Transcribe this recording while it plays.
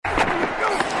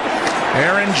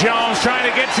Aaron Jones trying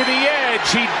to get to the edge.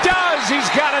 He does. He's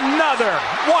got another.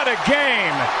 What a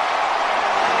game.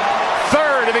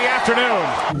 Third of the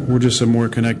afternoon. We're just a more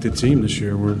connected team this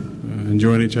year. We're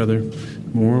enjoying each other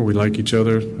more. We like each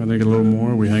other, I think, a little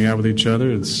more. We hang out with each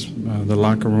other. It's the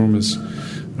locker room is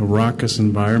a raucous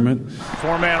environment.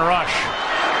 Four-man rush.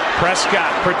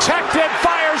 Prescott protected,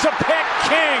 fires a pick.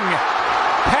 King.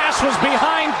 Pass was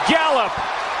behind Gallup.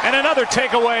 And another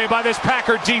takeaway by this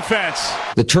Packer defense.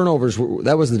 The turnovers,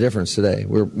 that was the difference today.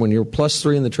 When you're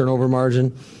 +3 in the turnover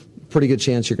margin, pretty good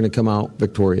chance you're going to come out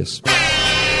victorious. Way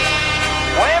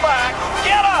back.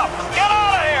 Get up. Get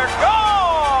out of here.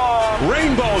 Go.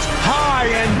 Rainbows high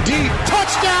and deep.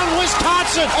 Touchdown,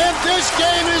 Wisconsin. And this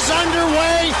game is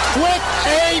underway with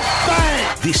a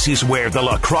bang. This is where the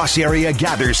La Crosse area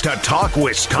gathers to talk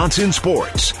Wisconsin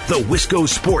sports. The Wisco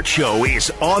Sports Show is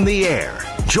on the air.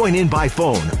 Join in by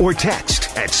phone or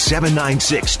text at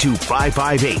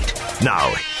 796-2558.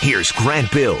 Now, here's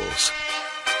Grant Bills.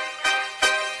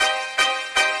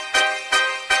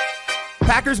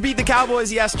 Packers beat the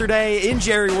Cowboys yesterday in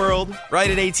Jerry World, right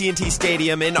at AT&T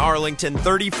Stadium in Arlington,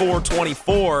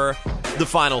 34-24, the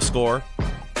final score.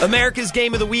 America's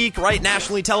game of the week, right?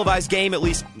 Nationally televised game, at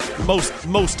least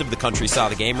most of the country saw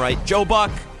the game, right? Joe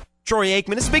Buck, Troy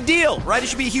Aikman, it's a big deal, right? It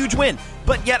should be a huge win.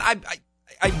 But yet, I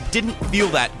didn't feel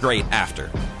that great after.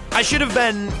 I should have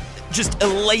been just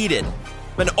elated,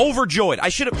 been overjoyed.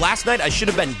 Last night I should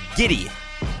have been giddy,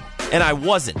 and I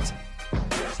wasn't.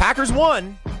 Packers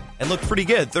won and looked pretty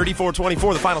good,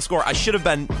 34-24, the final score. I should have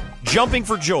been jumping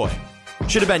for joy.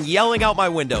 Should have been yelling out my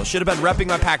window. Should have been repping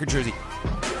my Packer jersey.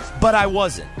 But I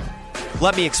wasn't.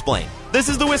 Let me explain. This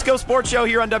is the Wisco Sports Show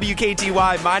here on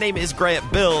WKTY. My name is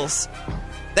Grant Bills.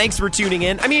 Thanks for tuning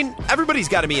in. I mean, everybody's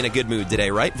got to be in a good mood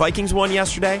today, right? Vikings won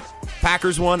yesterday.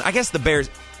 Packers won. I guess the Bears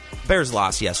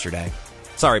lost yesterday.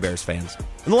 Sorry, Bears fans.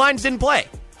 And the Lions didn't play.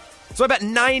 So I bet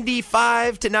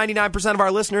 95 to 99% of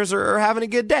our listeners are having a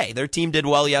good day. Their team did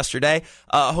well yesterday.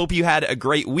 Hope you had a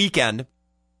great weekend.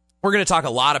 We're going to talk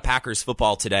a lot of Packers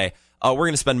football today. We're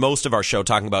going to spend most of our show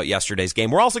talking about yesterday's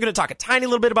game. We're also going to talk a tiny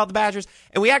little bit about the Badgers,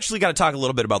 and we actually got to talk a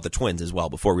little bit about the Twins as well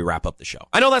before we wrap up the show.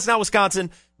 I know that's not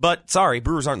Wisconsin, but sorry,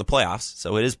 Brewers aren't in the playoffs,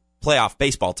 so it is playoff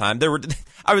baseball time.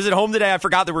 I was at home today. I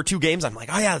forgot there were two games. I'm like,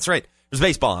 oh yeah, that's right. There's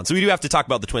baseball on. So we do have to talk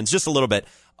about the Twins just a little bit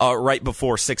right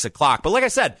before 6 o'clock. But like I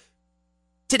said,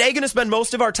 today going to spend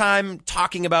most of our time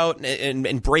talking about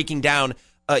and breaking down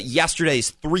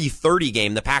yesterday's 3:30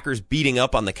 game, the Packers beating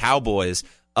up on the Cowboys.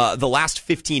 The last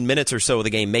 15 minutes or so of the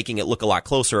game making it look a lot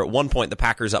closer. At one point, the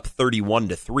Packers up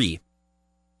 31-3.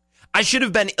 I should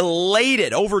have been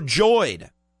elated, overjoyed,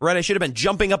 right? I should have been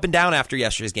jumping up and down after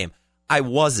yesterday's game. I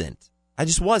wasn't. I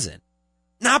just wasn't.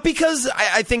 Not because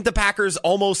I think the Packers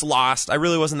almost lost. I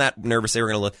really wasn't that nervous they were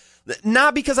going to lose.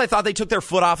 Not because I thought they took their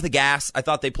foot off the gas. I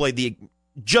thought they played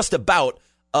just about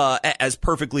as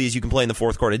perfectly as you can play in the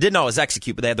fourth quarter. They didn't always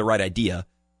execute, but they had the right idea.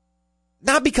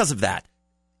 Not because of that.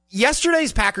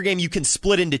 Yesterday's Packer game, you can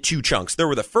split into two chunks. There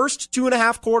were the first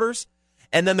 2.5 quarters,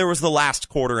 and then there was the last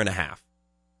quarter and a half.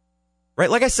 Right?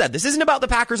 Like I said, this isn't about the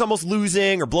Packers almost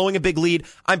losing or blowing a big lead.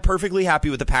 I'm perfectly happy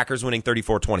with the Packers winning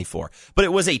 34-24. But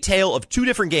it was a tale of two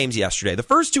different games yesterday. The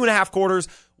first 2.5 quarters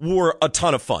were a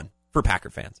ton of fun for Packer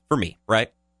fans, for me,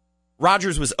 right?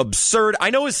 Rodgers was absurd. I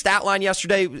know his stat line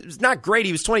yesterday was not great.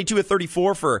 He was 22 of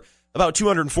 34 for about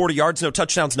 240 yards, no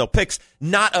touchdowns, no picks.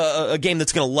 Not a game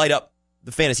that's going to light up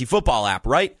the fantasy football app,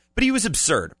 right? But he was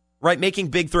absurd, right? Making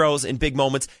big throws in big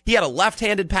moments. He had a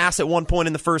left-handed pass at one point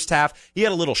in the first half. He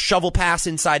had a little shovel pass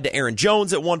inside to Aaron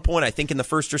Jones at one point, I think in the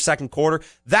first or second quarter.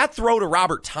 That throw to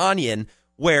Robert Tonyan,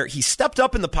 where he stepped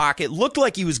up in the pocket, looked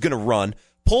like he was going to run,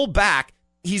 pulled back.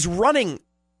 He's running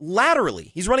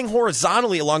laterally. He's running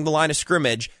horizontally along the line of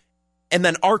scrimmage, and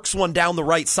then arcs one down the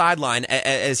right sideline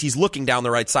as he's looking down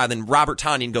the right side. Then Robert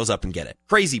Tonyan goes up and get it.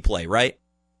 Crazy play, right?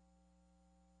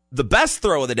 The best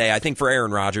throw of the day, I think, for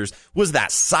Aaron Rodgers was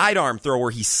that sidearm throw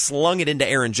where he slung it into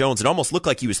Aaron Jones. It almost looked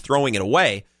like he was throwing it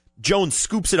away. Jones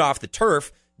scoops it off the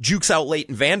turf, jukes out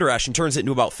Leighton Vander Esch, and turns it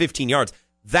into about 15 yards.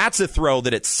 That's a throw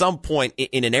that at some point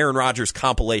in an Aaron Rodgers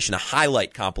compilation, a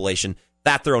highlight compilation,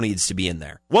 that throw needs to be in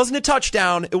there. Wasn't a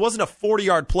touchdown. It wasn't a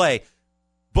 40-yard play,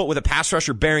 but with a pass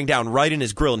rusher bearing down right in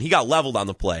his grill, and he got leveled on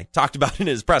the play. Talked about it in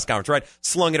his press conference, right?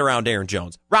 Slung it around Aaron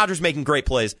Jones. Rodgers making great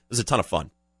plays. It was a ton of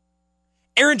fun.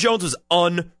 Aaron Jones was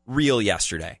unreal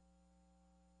yesterday.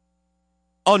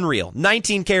 Unreal.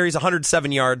 19 carries,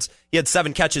 107 yards. He had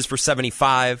 7 catches for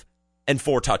 75 and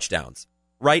 4 touchdowns,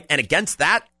 right? And against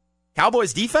that,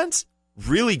 Cowboys defense,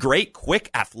 really great, quick,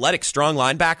 athletic, strong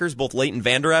linebackers, both Leighton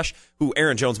Vander Esch, who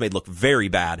Aaron Jones made look very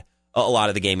bad, a lot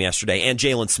of the game yesterday. And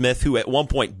Jalen Smith, who at one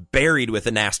point buried with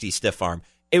a nasty stiff arm.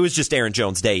 It was just Aaron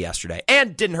Jones' day yesterday.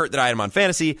 And didn't hurt that I had him on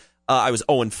fantasy. I was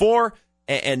 0-4,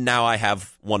 and now I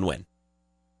have one win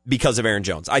because of Aaron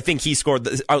Jones. I think he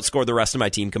outscored the rest of my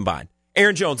team combined.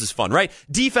 Aaron Jones is fun, right?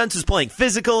 Defense is playing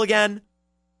physical again.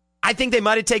 I think they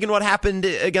might have taken what happened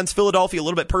against Philadelphia a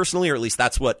little bit personally, or at least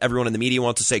that's what everyone in the media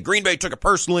wants to say. Green Bay took it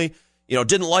personally.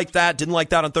 Didn't like that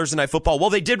on Thursday Night Football. Well,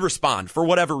 they did respond for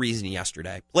whatever reason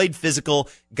yesterday. Played physical,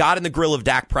 got in the grill of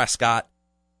Dak Prescott.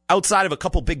 Outside of a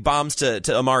couple big bombs to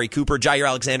Amari Cooper, Jair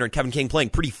Alexander and Kevin King playing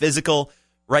pretty physical,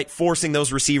 right? Forcing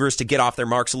those receivers to get off their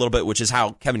marks a little bit, which is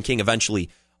how Kevin King eventually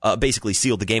basically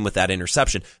sealed the game with that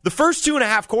interception. The first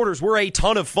 2.5 quarters were a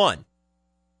ton of fun.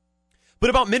 But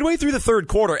about midway through the third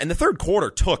quarter, and the third quarter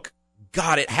took,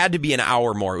 it had to be an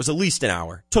hour more. It was at least an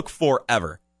hour. Took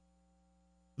forever.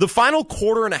 The final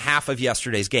quarter and a half of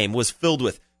yesterday's game was filled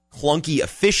with clunky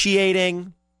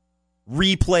officiating,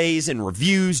 replays and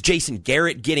reviews, Jason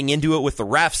Garrett getting into it with the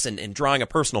refs and drawing a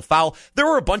personal foul. There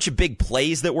were a bunch of big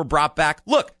plays that were brought back.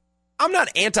 Look, I'm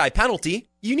not anti-penalty.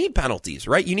 You need penalties,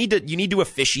 right? You need to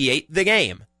officiate the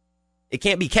game. It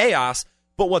can't be chaos.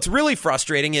 But what's really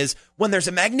frustrating is when there's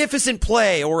a magnificent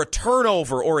play or a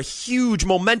turnover or a huge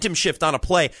momentum shift on a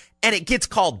play and it gets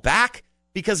called back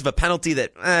because of a penalty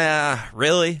that,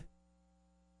 really?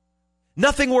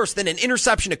 Nothing worse than an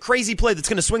interception, a crazy play that's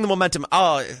going to swing the momentum.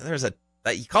 Oh,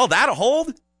 you call that a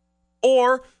hold?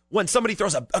 Or when somebody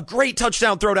throws a great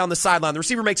touchdown throw down the sideline, the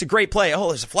receiver makes a great play. Oh,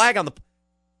 there's a flag on the...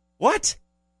 What?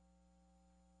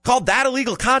 Called that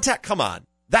illegal contact? Come on.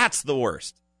 That's the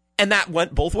worst. And that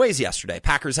went both ways yesterday.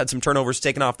 Packers had some turnovers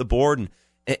taken off the board,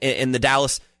 and the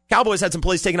Dallas Cowboys had some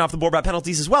plays taken off the board by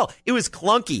penalties as well. It was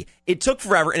clunky. It took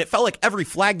forever, and it felt like every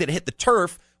flag that hit the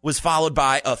turf was followed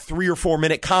by a 3 or 4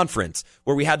 minute conference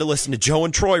where we had to listen to Joe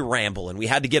and Troy ramble, and we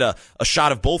had to get a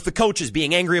shot of both the coaches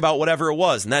being angry about whatever it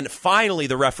was. And then finally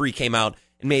the referee came out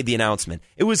and made the announcement.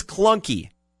 It was clunky.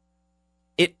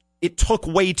 It took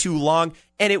way too long,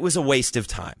 and it was a waste of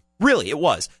time. Really, it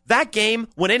was. That game,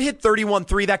 when it hit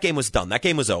 31-3, that game was done. That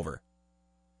game was over.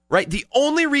 Right? The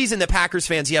only reason that Packers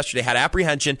fans yesterday had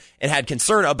apprehension and had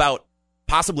concern about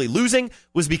possibly losing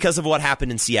was because of what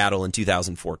happened in Seattle in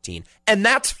 2014. And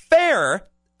that's fair.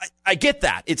 I get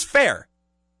that. It's fair.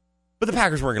 But the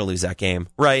Packers weren't going to lose that game,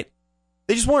 right?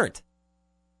 They just weren't.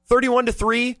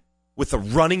 31-3 with the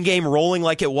running game rolling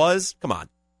like it was. Come on.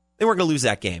 They weren't going to lose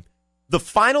that game. The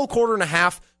final quarter and a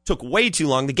half took way too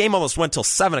long. The game almost went till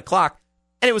 7 o'clock,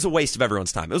 and it was a waste of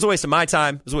everyone's time. It was a waste of my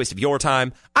time. It was a waste of your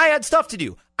time. I had stuff to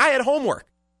do. I had homework.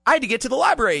 I had to get to the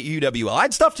library at UWL. I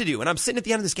had stuff to do, and I'm sitting at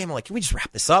the end of this game. I'm like, can we just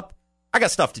wrap this up? I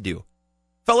got stuff to do.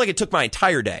 Felt like it took my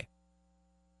entire day.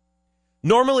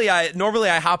 Normally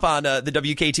I hop on the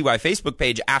WKTY Facebook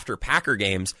page after Packer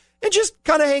games and just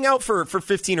kind of hang out for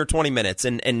 15 or 20 minutes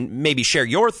and maybe share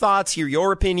your thoughts, hear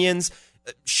your opinions,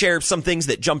 share some things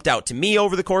that jumped out to me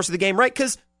over the course of the game, right?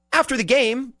 Because after the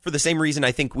game, for the same reason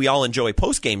I think we all enjoy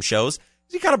post-game shows,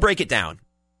 is you kind of break it down,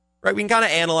 right? We can kind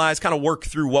of analyze, kind of work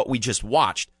through what we just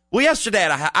watched. Well, yesterday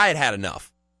I had had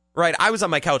enough, right? I was on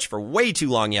my couch for way too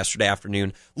long yesterday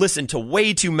afternoon, listened to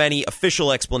way too many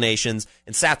official explanations,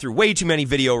 and sat through way too many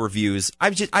video reviews. I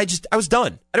was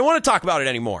done. I didn't want to talk about it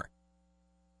anymore.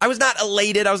 I was not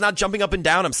elated. I was not jumping up and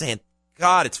down. I'm saying,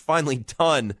 God, it's finally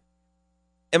done.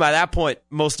 And by that point,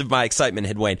 most of my excitement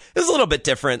had waned. It was a little bit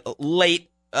different. Late,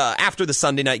 after the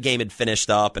Sunday night game had finished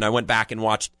up, and I went back and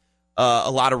watched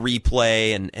a lot of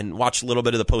replay and watched a little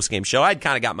bit of the post-game show. I'd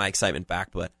kind of got my excitement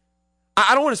back, but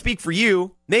I don't want to speak for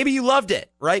you. Maybe you loved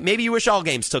it, right? Maybe you wish all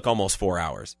games took almost 4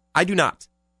 hours. I do not.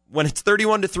 When it's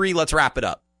 31-3, let's wrap it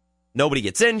up. Nobody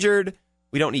gets injured.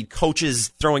 We don't need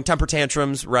coaches throwing temper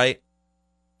tantrums, right?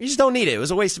 You just don't need it. It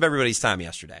was a waste of everybody's time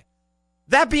yesterday.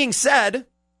 That being said,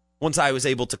 once I was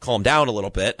able to calm down a little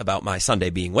bit about my Sunday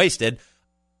being wasted,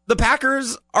 the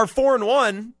Packers are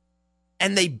 4-1,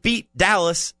 and they beat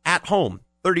Dallas at home,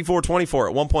 34-24,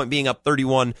 at one point being up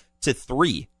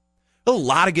 31-3. A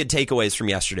lot of good takeaways from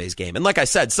yesterday's game. And like I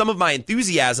said, some of my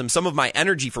enthusiasm, some of my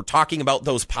energy for talking about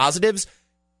those positives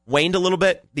waned a little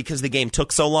bit because the game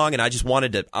took so long, and I just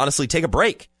wanted to honestly take a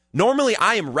break. Normally,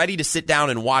 I am ready to sit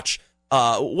down and watch,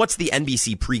 what's the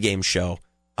NBC pregame show?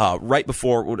 Right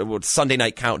before Sunday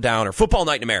Night Countdown or Football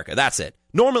Night in America. That's it.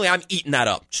 Normally, I'm eating that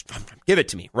up. Just give it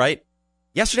to me, right?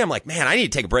 Yesterday, I'm like, man, I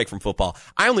need to take a break from football.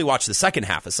 I only watched the second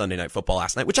half of Sunday Night Football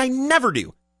last night, which I never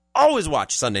do. Always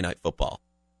watch Sunday Night Football.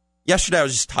 Yesterday, I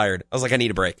was just tired. I was like, I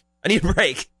need a break.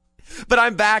 But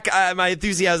I'm back. My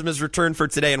enthusiasm has returned for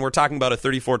today, and we're talking about a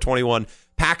 34-21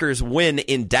 Packers win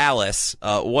in Dallas.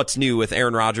 What's new with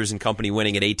Aaron Rodgers and company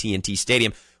winning at AT&T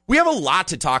Stadium? We have a lot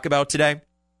to talk about today.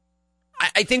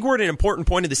 I think we're at an important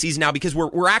point of the season now because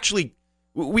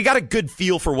we got a good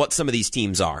feel for what some of these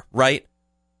teams are, right?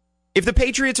 If the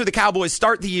Patriots or the Cowboys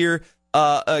start the year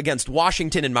against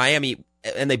Washington and Miami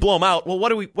and they blow them out, well, what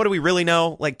do we really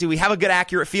know? Like, do we have a good,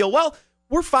 accurate feel? Well,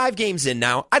 we're 5 games in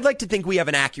now. I'd like to think we have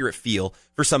an accurate feel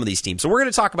for some of these teams. So we're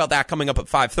going to talk about that coming up at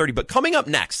 5:30. But coming up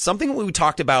next, something we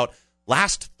talked about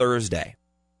last Thursday.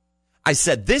 I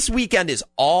said this weekend is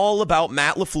all about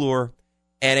Matt LaFleur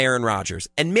and Aaron Rodgers.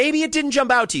 And maybe it didn't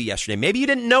jump out to you yesterday. Maybe you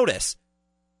didn't notice.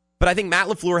 But I think Matt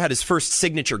LaFleur had his first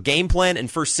signature game plan and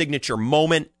first signature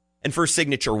moment and first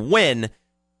signature win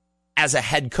as a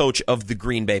head coach of the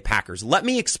Green Bay Packers. Let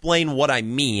me explain what I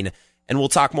mean, and we'll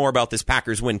talk more about this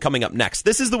Packers win coming up next.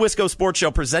 This is the Wisco Sports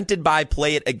Show presented by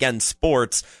Play It Again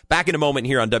Sports. Back in a moment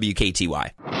here on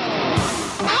WKTY.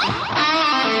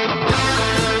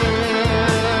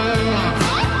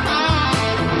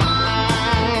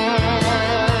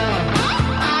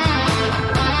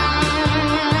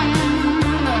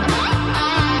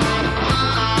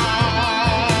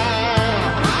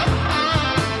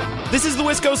 This is the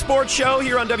Wisco Sports Show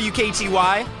here on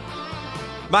WKTY.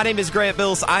 My name is Grant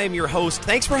Bills. I am your host.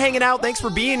 Thanks for hanging out. Thanks for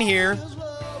being here.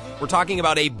 We're talking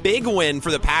about a big win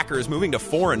for the Packers, moving to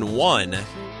 4-1,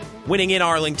 winning in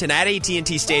Arlington at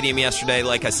AT&T Stadium yesterday.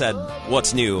 Like I said,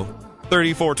 what's new?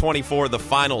 34-24, the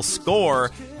final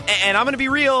score. And I'm going to be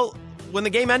real. When the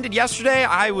game ended yesterday,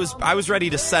 I was ready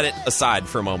to set it aside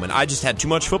for a moment. I just had too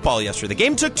much football yesterday. The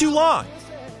game took too long.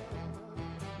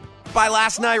 By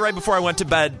last night, right before I went to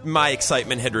bed, my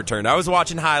excitement had returned. I was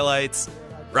watching highlights,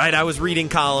 right? I was reading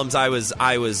columns. I was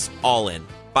all in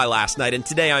by last night. And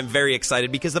today I'm very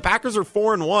excited because the Packers are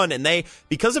 4-1, and they,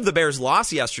 because of the Bears'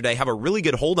 loss yesterday, have a really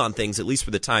good hold on things, at least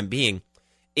for the time being,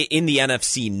 in the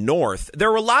NFC North. There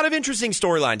were a lot of interesting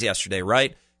storylines yesterday,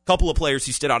 right? A couple of players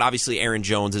who stood out. Obviously, Aaron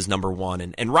Jones is number one.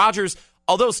 And Rodgers,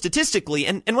 although statistically,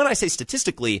 and when I say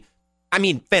statistically, I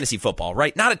mean fantasy football,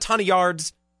 right? Not a ton of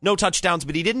yards, no touchdowns,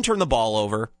 but he didn't turn the ball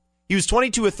over. He was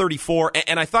 22 of 34,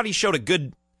 and I thought he showed a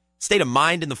good state of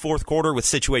mind in the fourth quarter with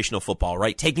situational football,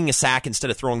 right? Taking a sack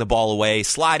instead of throwing the ball away,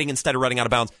 sliding instead of running out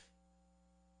of bounds.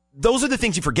 Those are the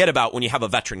things you forget about when you have a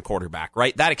veteran quarterback,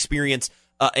 right? That experience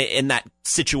and that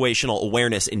situational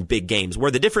awareness in big games,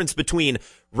 where the difference between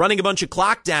running a bunch of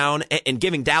clock down and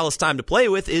giving Dallas time to play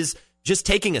with is just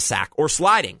taking a sack or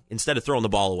sliding instead of throwing the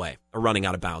ball away or running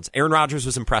out of bounds. Aaron Rodgers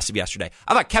was impressive yesterday.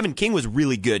 I thought Kevin King was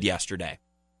really good yesterday.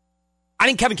 I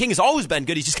think Kevin King has always been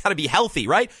good. He's just got to be healthy,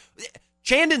 right?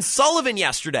 Chandon Sullivan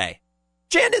yesterday.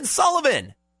 Chandon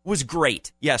Sullivan was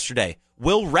great yesterday.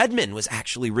 Will Redmond was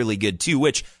actually really good too,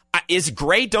 which is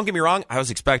great. Don't get me wrong. I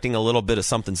was expecting a little bit of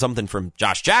something from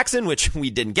Josh Jackson, which we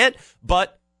didn't get,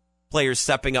 but players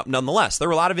stepping up nonetheless. There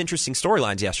were a lot of interesting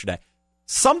storylines yesterday.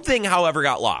 Something, however,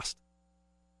 got lost.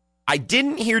 I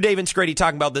didn't hear Dave and Scrady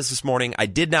talking about this morning. I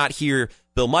did not hear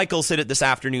Bill Michaels hit it this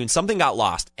afternoon. Something got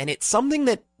lost, and it's something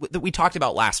that we talked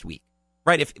about last week,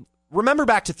 right? If remember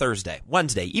back to Thursday,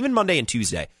 Wednesday, even Monday and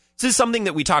Tuesday, this is something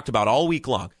that we talked about all week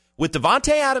long. With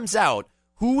Davante Adams out,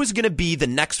 who is going to be the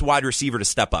next wide receiver to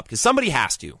step up? Because somebody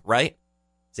has to, right?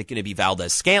 Is it going to be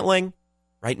Valdez-Scantling,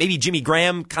 right? Maybe Jimmy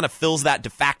Graham kind of fills that de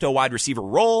facto wide receiver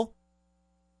role.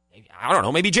 I don't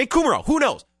know, maybe Jake Kumerow. Who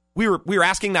knows? We were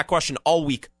asking that question all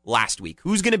week last week.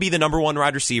 Who's going to be the number one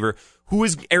wide receiver? Who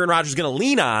is Aaron Rodgers going to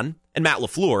lean on, and Matt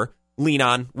LaFleur lean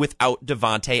on without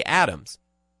Davante Adams?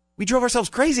 We drove ourselves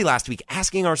crazy last week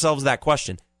asking ourselves that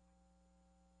question.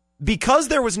 Because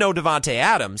there was no Davante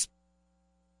Adams,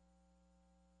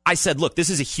 I said, look, this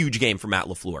is a huge game for Matt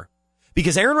LaFleur.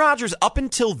 Because Aaron Rodgers, up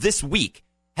until this week,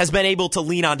 has been able to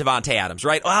lean on Davante Adams,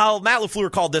 right? Well, Matt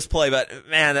LaFleur called this play, but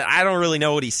man, I don't really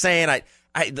know what he's saying.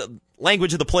 The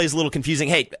language of the play is a little confusing.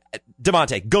 Hey,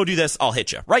 Davante, go do this. I'll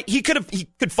hit you, right? He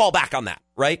could fall back on that,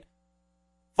 right?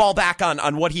 Fall back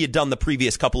on what he had done the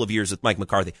previous couple of years with Mike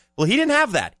McCarthy. Well, he didn't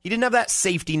have that. He didn't have that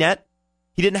safety net.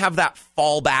 He didn't have that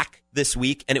fallback this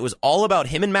week, and it was all about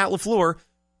him and Matt LaFleur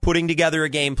putting together a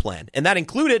game plan. And that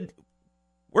included,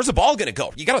 where's the ball going to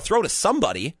go? You got to throw to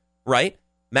somebody, right?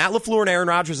 Matt LaFleur and Aaron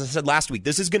Rodgers, I said last week,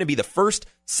 this is going to be the first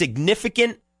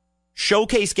significant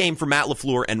showcase game for Matt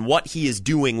LaFleur and what he is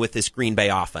doing with this Green Bay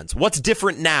offense. What's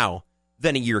different now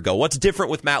than a year ago? What's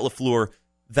different with Matt LaFleur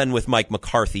than with Mike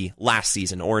McCarthy last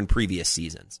season or in previous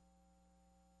seasons?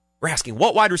 We're asking,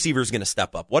 what wide receiver is going to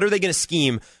step up? What are they going to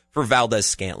scheme for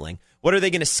Valdez-Scantling? What are they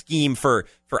going to scheme for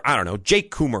I don't know,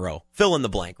 Jake Kumerow? Fill in the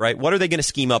blank, right? What are they going to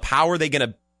scheme up? How are they going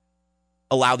to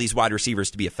allow these wide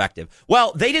receivers to be effective?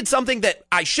 Well, they did something that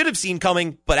I should have seen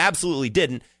coming, but absolutely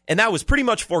didn't, and that was pretty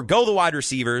much forego the wide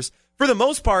receivers, for the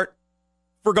most part,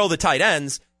 forego the tight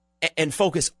ends, and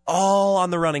focus all on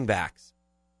the running backs.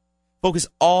 Focus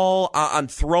all on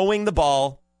throwing the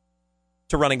ball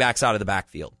to running backs out of the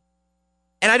backfield.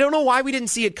 And I don't know why we didn't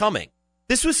see it coming.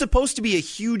 This was supposed to be a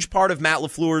huge part of Matt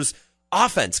LaFleur's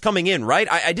offense coming in,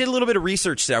 right? I did a little bit of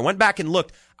research there. I went back and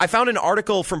looked. I found an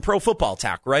article from Pro Football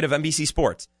Talk, right, of NBC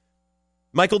Sports.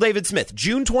 Michael David Smith,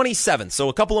 June 27th, so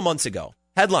a couple of months ago.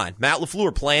 Headline, Matt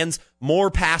LaFleur plans more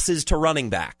passes to running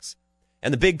backs.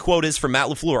 And the big quote is from Matt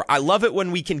LaFleur, I love it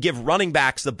when we can give running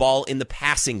backs the ball in the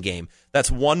passing game.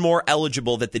 That's one more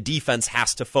eligible that the defense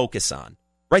has to focus on.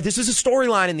 Right, this is a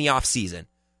storyline in the offseason.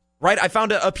 Right, I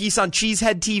found a piece on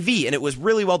Cheesehead TV, and it was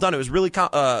really well done. It was really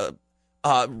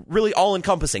really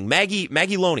all-encompassing.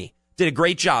 Maggie Loney did a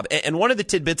great job. And one of the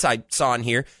tidbits I saw in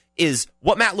here is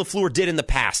what Matt LaFleur did in the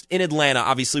past in Atlanta,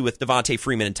 obviously with Devontae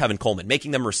Freeman and Tevin Coleman,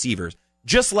 making them receivers.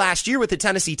 Just last year with the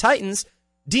Tennessee Titans,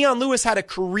 Dion Lewis had a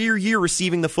career year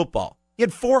receiving the football. He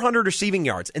had 400 receiving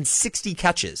yards and 60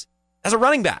 catches as a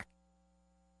running back.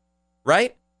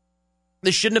 Right?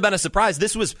 This shouldn't have been a surprise.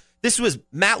 This was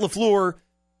Matt LaFleur.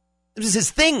 This was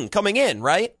his thing coming in,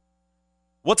 right?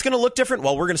 What's going to look different?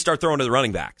 Well, we're going to start throwing to the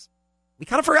running backs. We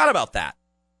kind of forgot about that.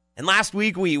 And last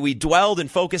week we dwelled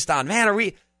and focused on,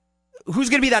 who's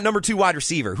going to be that number 2 wide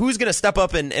receiver? Who's going to step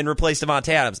up and replace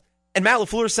Devontae Adams? And Matt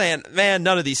LaFleur saying, man,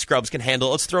 none of these scrubs can handle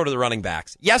it. Let's throw to the running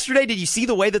backs. Yesterday, did you see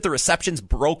the way that the receptions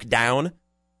broke down?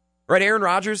 Right, Aaron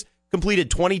Rodgers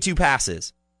completed 22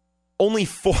 passes. Only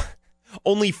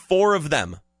four of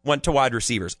them went to wide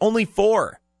receivers. Only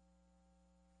 4.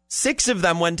 6 of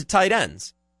them went to tight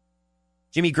ends.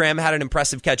 Jimmy Graham had an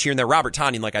impressive catch here and there. Robert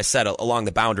Tonyan, like I said, along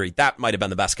the boundary, that might have been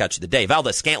the best catch of the day.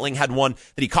 Valdez-Scantling had one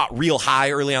that he caught real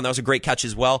high early on. That was a great catch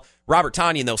as well. Robert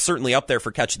Tonyan, though, certainly up there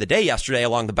for catch of the day yesterday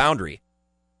along the boundary.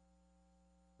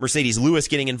 Mercedes Lewis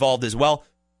getting involved as well.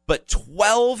 But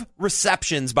 12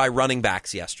 receptions by running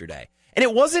backs yesterday. And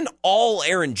it wasn't all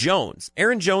Aaron Jones.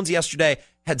 Aaron Jones yesterday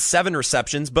had 7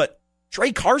 receptions, but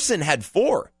Trey Carson had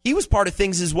 4. He was part of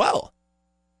things as well.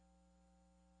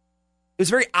 It was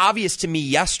very obvious to me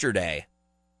yesterday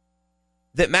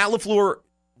that Matt LaFleur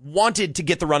wanted to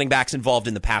get the running backs involved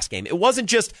in the pass game. It wasn't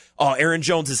just, Aaron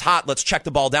Jones is hot, let's check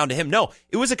the ball down to him. No,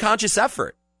 it was a conscious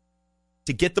effort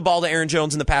to get the ball to Aaron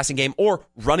Jones in the passing game or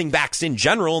running backs in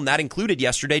general, and that included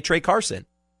yesterday Trey Carson.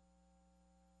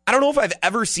 I don't know if I've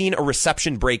ever seen a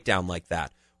reception breakdown like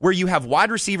that, where you have wide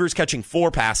receivers catching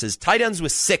 4 passes, tight ends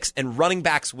with 6, and running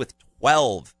backs with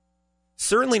 12.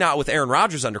 Certainly not with Aaron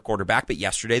Rodgers under quarterback, but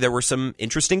yesterday there were some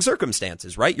interesting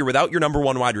circumstances, right? You're without your number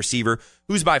 1 wide receiver,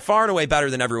 who's by far and away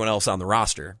better than everyone else on the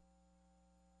roster.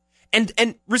 And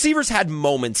receivers had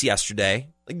moments yesterday.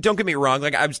 Like, don't get me wrong.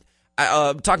 Like I was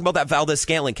talking about that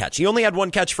Valdez-Scantling catch. He only had 1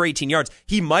 catch for 18 yards.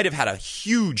 He might have had a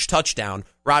huge touchdown.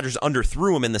 Rodgers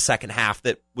underthrew him in the second half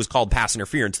that was called pass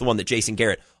interference, the one that Jason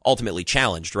Garrett ultimately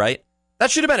challenged, right?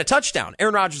 That should have been a touchdown.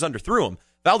 Aaron Rodgers underthrew him.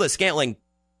 Valdez-Scantling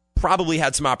probably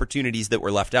had some opportunities that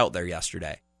were left out there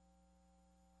yesterday.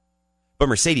 But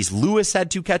Mercedes Lewis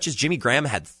had 2 catches. Jimmy Graham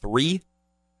had 3.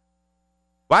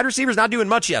 Wide receivers not doing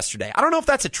much yesterday. I don't know if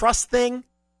that's a trust thing.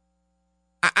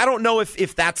 I don't know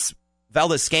if that's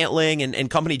Valdez-Scantling and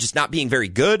company just not being very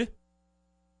good.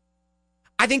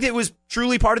 I think it was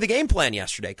truly part of the game plan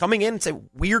yesterday. Coming in and say,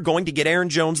 we are going to get Aaron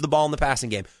Jones the ball in the passing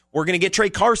game. We're going to get Trey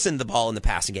Carson the ball in the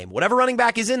passing game. Whatever running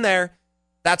back is in there,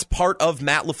 that's part of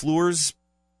Matt LaFleur's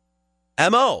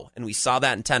MO. And we saw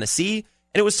that in Tennessee,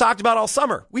 and it was talked about all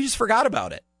summer. We just forgot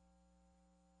about it.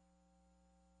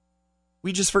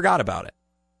 We just forgot about it.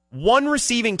 1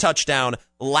 receiving touchdown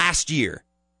last year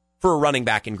for a running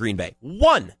back in Green Bay.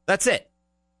 1. That's it.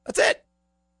 That's it.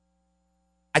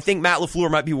 I think Matt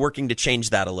LaFleur might be working to change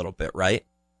that a little bit, right?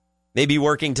 Maybe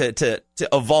working to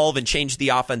evolve and change the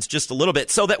offense just a little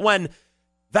bit so that when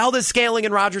Valdez-Scantling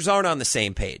and Rodgers aren't on the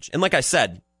same page, and like I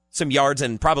said, some yards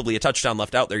and probably a touchdown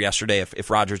left out there yesterday if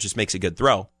Rodgers just makes a good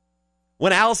throw.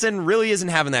 When Allison really isn't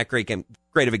having that great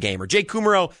of a game, or Jake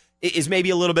Kumerow is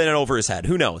maybe a little bit over his head,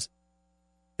 who knows?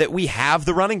 That we have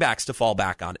the running backs to fall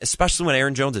back on, especially when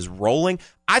Aaron Jones is rolling.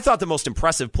 I thought the most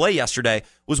impressive play yesterday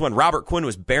was when Robert Quinn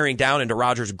was bearing down into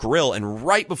Rodgers' grill, and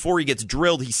right before he gets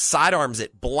drilled, he sidearms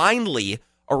it blindly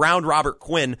around Robert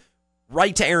Quinn,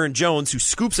 right to Aaron Jones, who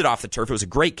scoops it off the turf. It was a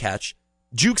great catch.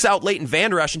 Jukes out Leighton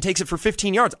Vander Esch and takes it for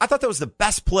 15 yards. I thought that was the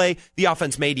best play the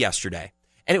offense made yesterday.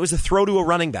 And it was a throw to a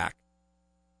running back.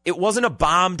 It wasn't a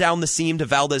bomb down the seam to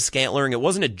Valdez-Scantling. It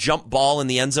wasn't a jump ball in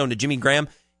the end zone to Jimmy Graham.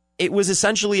 It was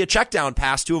essentially a check down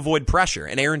pass to avoid pressure.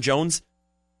 And Aaron Jones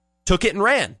took it and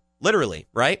ran, literally,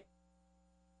 right?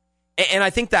 And I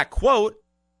think that quote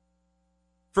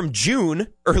from June,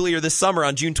 earlier this summer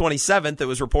on June 27th, that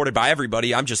was reported by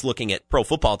everybody. I'm just looking at Pro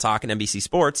Football Talk and NBC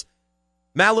Sports.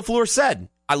 Matt LaFleur said,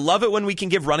 I love it when we can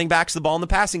give running backs the ball in the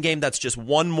passing game. That's just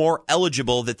one more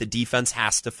eligible that the defense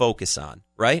has to focus on,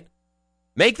 right?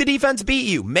 Make the defense beat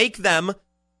you. Make them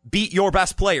beat your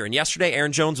best player. And yesterday,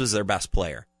 Aaron Jones was their best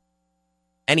player.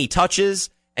 Any touches,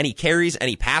 any carries,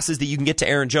 any passes that you can get to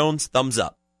Aaron Jones, thumbs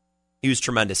up. He was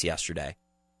tremendous yesterday.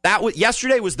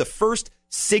 Yesterday was the first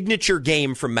signature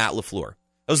game from Matt LaFleur.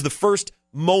 It was the first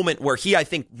moment where he, I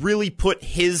think, really put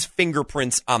his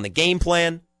fingerprints on the game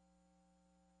plan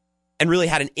and really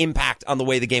had an impact on the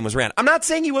way the game was ran. I'm not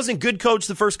saying he wasn't a good coach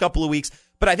the first couple of weeks,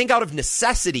 but I think out of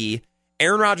necessity,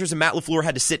 Aaron Rodgers and Matt LaFleur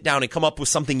had to sit down and come up with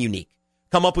something unique,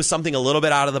 come up with something a little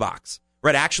bit out of the box,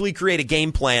 right? Actually create a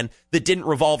game plan that didn't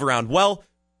revolve around, well,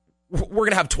 we're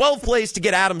going to have 12 plays to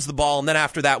get Adams the ball, and then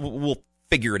after that, we'll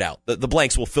figure it out. The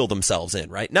blanks will fill themselves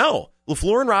in, right? No.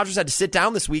 LaFleur and Rodgers had to sit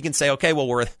down this week and say, okay, well,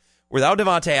 we're without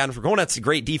Davante Adams, we're going against a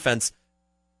great defense.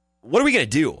 What are we going to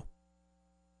do?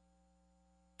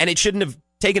 And it shouldn't have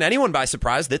taken anyone by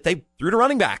surprise that they threw to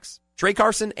running backs, Trey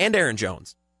Carson and Aaron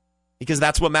Jones, because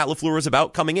that's what Matt LaFleur was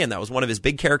about coming in. That was one of his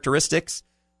big characteristics,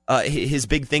 his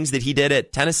big things that he did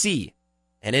at Tennessee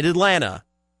and in Atlanta,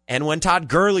 and when Todd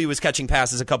Gurley was catching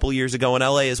passes a couple of years ago in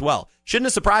L.A. as well. Shouldn't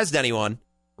have surprised anyone,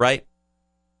 right?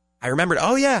 I remembered,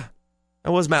 oh yeah,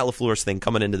 that was Matt LaFleur's thing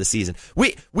coming into the season.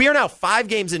 We are now 5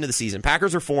 games into the season.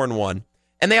 Packers are 4-1,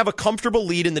 and they have a comfortable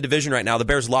lead in the division right now. The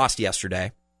Bears lost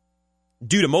yesterday,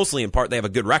 due to mostly in part they have a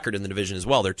good record in the division as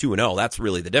well. They're 2-0. That's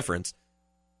really the difference.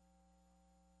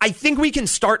 I think we can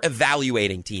start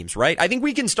evaluating teams, right? I think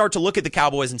we can start to look at the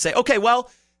Cowboys and say, okay, well,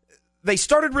 they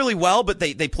started really well, but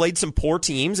they played some poor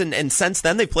teams, and since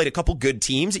then they've played a couple good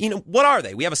teams. You know, what are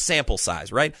they? We have a sample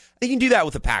size, right? I think you can do that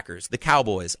with the Packers, the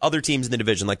Cowboys, other teams in the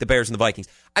division like the Bears and the Vikings.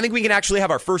 I think we can actually have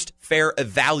our first fair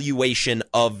evaluation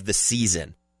of the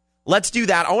season. Let's do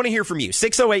that. I want to hear from you.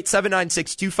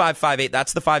 608-796-2558.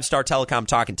 That's the 5-Star Telecom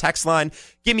Talk and Text line.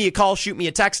 Give me a call, shoot me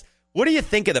a text. What do you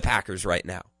think of the Packers right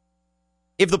now?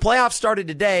 If the playoffs started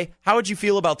today, how would you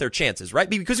feel about their chances, right?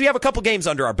 Because we have a couple games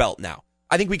under our belt now.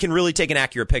 I think we can really take an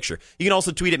accurate picture. You can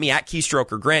also tweet at me at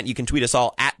Keystroke or Grant. You can tweet us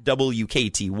all at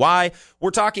WKTY. We're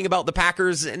talking about the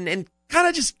Packers and kind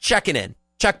of just checking in.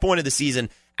 Checkpoint of the season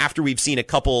after we've seen a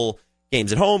couple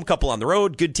games at home, couple on the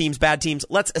road, good teams, bad teams.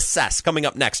 Let's assess. Coming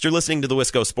up next, you're listening to the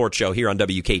Wisco Sports Show here on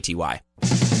WKTY.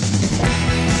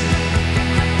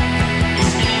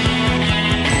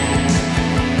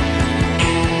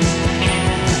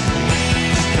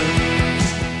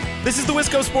 This is the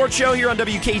Wisco Sports Show here on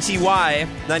WKTY,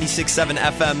 96.7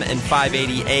 FM and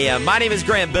 580 AM. My name is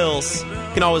Grant Bills.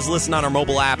 You can always listen on our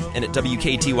mobile app and at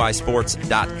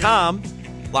WKTYsports.com.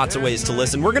 Lots of ways to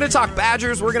listen. We're going to talk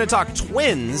Badgers. We're going to talk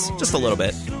Twins just a little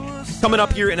bit. Coming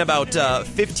up here in about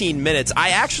 15 minutes. I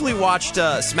actually watched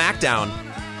SmackDown,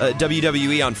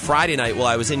 WWE on Friday night while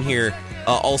I was in here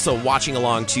also watching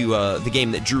along to the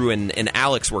game that Drew and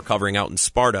Alex were covering out in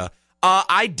Sparta.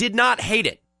 I did not hate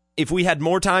it. If we had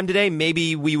more time today,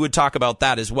 maybe we would talk about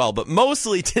that as well. But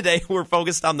mostly today, we're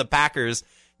focused on the Packers.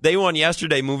 They won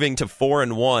yesterday, moving to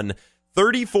 4-1.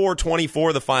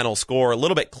 34-24 the final score, a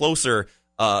little bit closer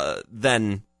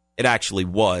than it actually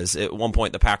was. At one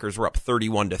point, the Packers were up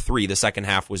 31-3. The second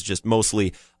half was just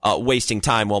mostly wasting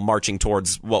time while marching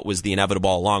towards what was the inevitable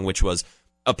all along, which was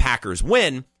a Packers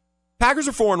win. Packers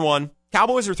are 4-1.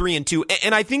 Cowboys are 3-2.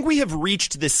 And I think we have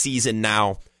reached this season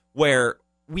now where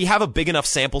we have a big enough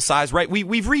sample size, right?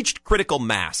 We've reached critical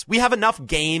mass. We have enough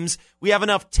games. We have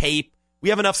enough tape. We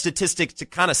have enough statistics to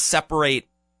kind of separate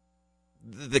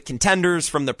the contenders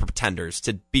from the pretenders,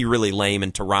 to be really lame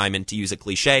and to rhyme and to use a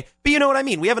cliche. But you know what I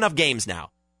mean? We have enough games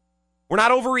now. We're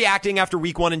not overreacting after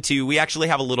week 1 and 2. We actually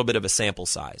have a little bit of a sample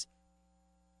size.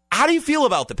 How do you feel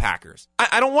about the Packers?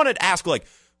 I don't want to ask, like,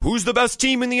 who's the best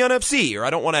team in the NFC? Or I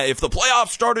don't want to, if the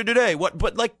playoffs started today, what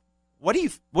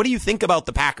do you think about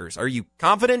the Packers? Are you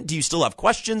confident? Do you still have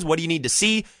questions? What do you need to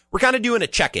see? We're kind of doing a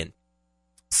check-in.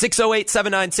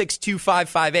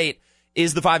 608-796-2558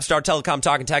 is the 5-Star Telecom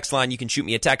Talk and Text line. You can shoot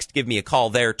me a text, give me a call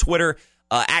there. Twitter,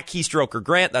 at Keystroke or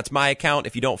Grant. That's my account.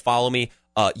 If you don't follow me,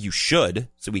 you should,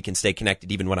 so we can stay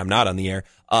connected even when I'm not on the air.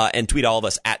 And tweet all of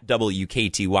us at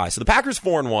WKTY. So the Packers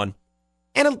 4-1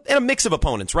 and a mix of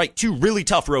opponents, right? 2 really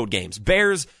tough road games.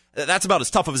 Bears, that's about as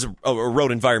tough of a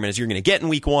road environment as you're going to get in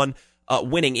week 1.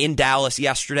 Winning in Dallas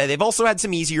yesterday. They've also had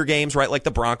some easier games, right, like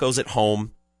the Broncos at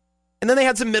home. And then they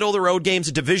had some middle-of-the-road games,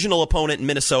 a divisional opponent in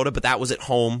Minnesota, but that was at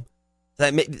home.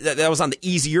 That was on the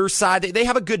easier side. They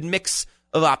have a good mix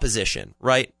of opposition,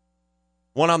 right?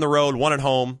 One on the road, one at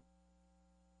home.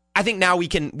 I think now we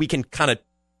can kind of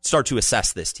start to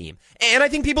assess this team. And I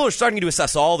think people are starting to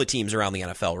assess all the teams around the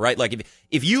NFL, right? Like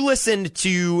if you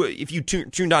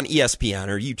tuned on ESPN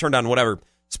or you turned on whatever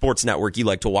sports network you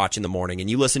like to watch in the morning and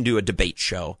you listen to a debate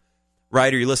show,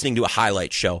 right? Or you're listening to a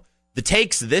highlight show. The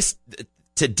takes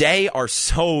today are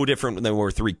so different than they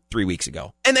were three weeks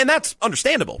ago. And that's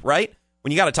understandable, right?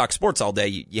 When you got to talk sports all day,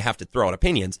 you have to throw out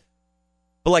opinions.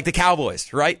 But like the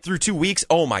Cowboys, right? Through 2 weeks,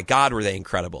 oh my God, were they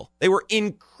incredible. They were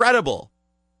incredible.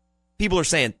 People are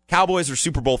saying Cowboys are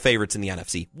Super Bowl favorites in the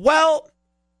NFC. Well,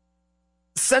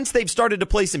 since they've started to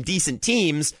play some decent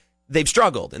teams, they've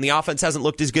struggled. And the offense hasn't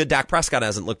looked as good. Dak Prescott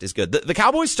hasn't looked as good. The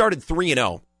Cowboys started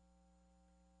 3-0.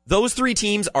 Those three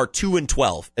teams are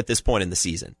 2-12 at this point in the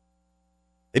season.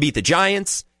 They beat the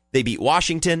Giants, they beat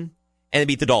Washington, and they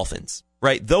beat the Dolphins,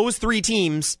 right? Those three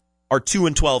teams are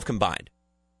 2-12 combined.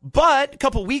 But a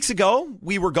couple weeks ago,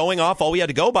 we were going off all we had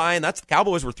to go by, and that's the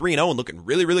Cowboys were 3-0 and looking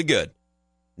really, really good.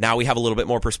 Now we have a little bit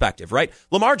more perspective, right?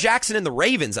 Lamar Jackson and the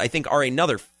Ravens, I think, are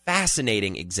another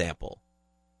fascinating example.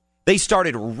 They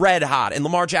started red hot, and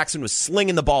Lamar Jackson was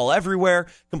slinging the ball everywhere,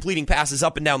 completing passes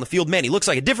up and down the field. Man, he looks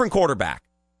like a different quarterback.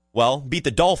 Well, beat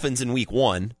the Dolphins in week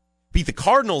 1. Beat the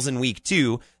Cardinals in week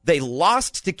 2. They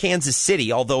lost to Kansas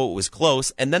City, although it was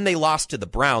close, and then they lost to the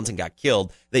Browns and got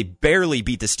killed. They barely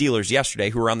beat the Steelers yesterday,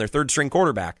 who were on their third-string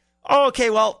quarterback. Oh, okay,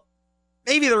 well,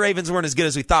 maybe the Ravens weren't as good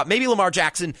as we thought. Maybe Lamar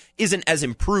Jackson isn't as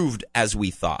improved as we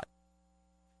thought.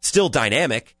 Still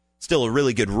dynamic, still a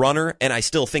really good runner, and I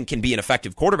still think can be an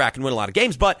effective quarterback and win a lot of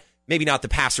games, but maybe not the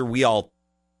passer we all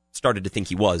started to think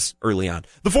he was early on.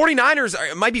 The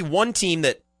 49ers might be one team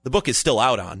that the book is still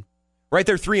out on. Right,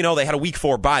 they're 3-0. They had a week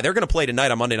 4 bye. They're going to play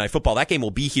tonight on Monday Night Football. That game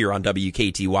will be here on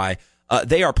WKTY.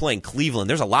 They are playing Cleveland.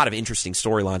 There's a lot of interesting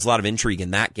storylines, a lot of intrigue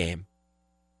in that game.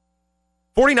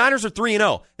 49ers are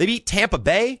 3-0. They beat Tampa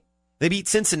Bay, they beat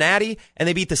Cincinnati, and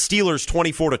they beat the Steelers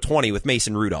 24-20 with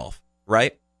Mason Rudolph,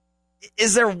 right?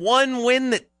 Is there one win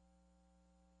that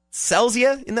sells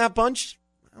you in that bunch?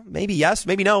 Well, maybe yes,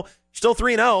 maybe no. Still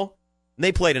 3-0, and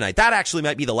they play tonight. That actually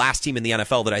might be the last team in the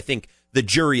NFL that I think the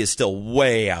jury is still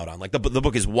way out on. Like, the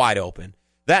book is wide open.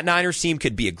 That Niners team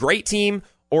could be a great team,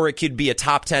 or it could be a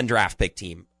top 10 draft pick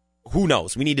team. Who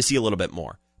knows? We need to see a little bit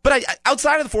more. But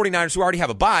outside of the 49ers, who already have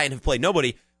a bye and have played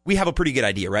nobody, we have a pretty good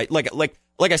idea, right? Like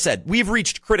I said, we've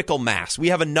reached critical mass. We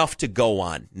have enough to go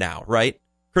on now, right?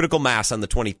 Critical mass on the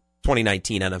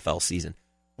 2019 NFL season.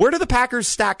 Where do the Packers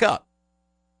stack up?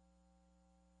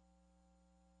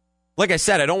 Like I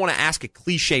said, I don't want to ask a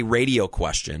cliche radio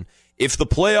question. If the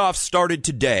playoffs started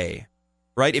today,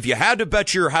 right? If you had to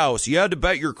bet your house, you had to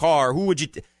bet your car, who would you...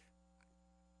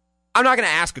 I'm not going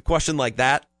to ask a question like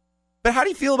that, but how do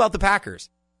you feel about the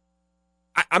Packers?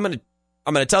 I'm going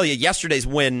to tell you, yesterday's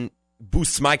win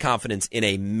boosts my confidence in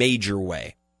a major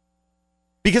way.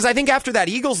 Because I think after that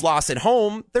Eagles loss at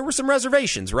home, there were some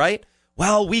reservations, right?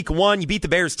 Well, week 1, you beat the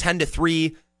Bears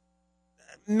 10-3.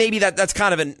 Maybe that's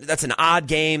kind of that's an odd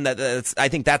game. I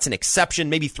think that's an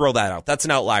exception. Maybe throw that out. That's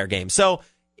an outlier game. So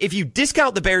if you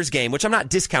discount the Bears game, which I'm not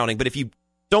discounting, but if you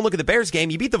don't look at the Bears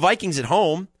game, you beat the Vikings at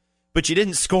home, but you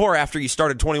didn't score after you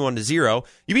started 21-0.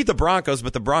 You beat the Broncos,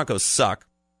 but the Broncos suck.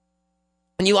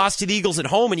 And you lost to the Eagles at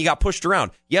home and you got pushed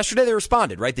around. Yesterday they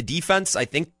responded, right? The defense, I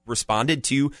think, responded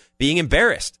to being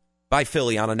embarrassed by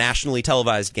Philly on a nationally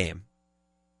televised game.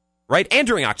 Right? And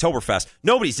during Oktoberfest.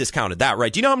 Nobody's discounted that,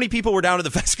 right? Do you know how many people were down at the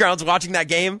Fest grounds watching that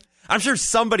game? I'm sure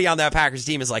somebody on that Packers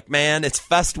team is like, man, it's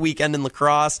Fest weekend in La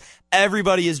Crosse.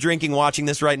 Everybody is drinking watching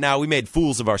this right now. We made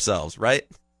fools of ourselves, right?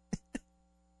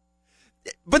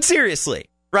 But seriously,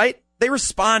 right? They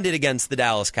responded against the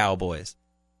Dallas Cowboys.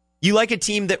 You like a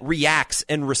team that reacts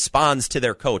and responds to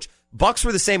their coach. Bucs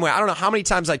were the same way. I don't know how many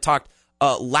times I talked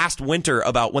last winter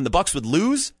about when the Bucs would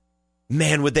lose,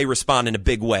 man, would they respond in a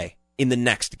big way in the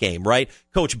next game, right?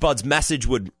 Coach Bud's message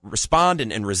would respond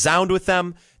and resound with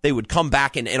them. They would come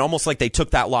back and almost like they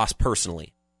took that loss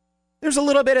personally. There's a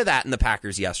little bit of that in the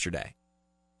Packers yesterday,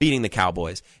 beating the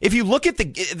Cowboys. If you look at the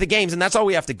games, and that's all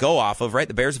we have to go off of, right?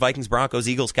 The Bears, Vikings, Broncos,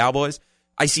 Eagles, Cowboys.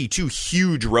 I see 2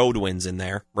 huge road wins in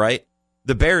there, right?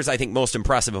 The Bears, I think, most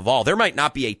impressive of all. There might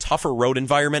not be a tougher road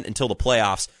environment until the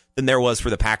playoffs than there was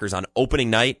for the Packers on opening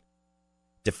night.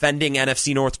 Defending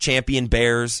NFC North champion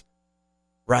Bears,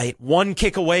 right? 1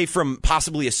 kick away from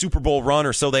possibly a Super Bowl run,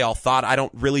 or so they all thought. I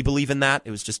don't really believe in that.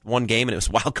 It was just one game, and it was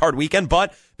wild card weekend.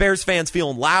 But Bears fans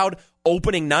feeling loud,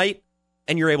 opening night,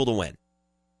 and you're able to win.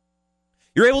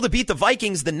 You're able to beat the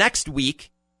Vikings the next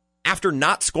week after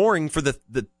not scoring for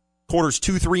the quarters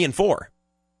 2, 3, and 4.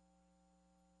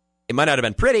 It might not have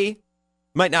been pretty,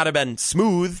 might not have been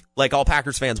smooth like all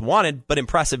Packers fans wanted, but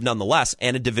impressive nonetheless,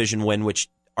 and a division win, which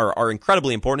are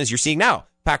incredibly important, as you're seeing now.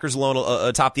 Packers alone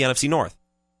atop the NFC North.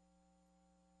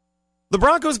 The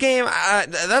Broncos game,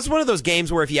 that's one of those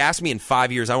games where if you ask me in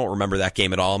 5 years, I won't remember that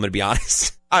game at all. I'm going to be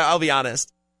honest. I'll be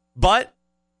honest. But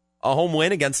a home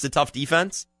win against a tough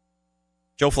defense.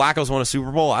 Joe Flacco's won a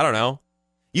Super Bowl. I don't know.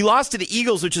 You lost to the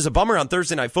Eagles, which is a bummer on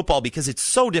Thursday Night Football because it's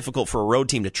so difficult for a road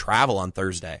team to travel on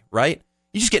Thursday, right?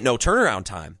 You just get no turnaround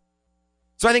time.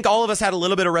 So I think all of us had a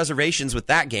little bit of reservations with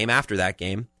that game after that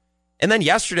game. And then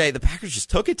yesterday, the Packers just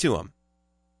took it to them.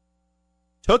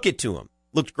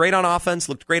 Looked great on offense,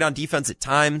 looked great on defense at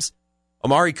times.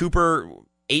 Amari Cooper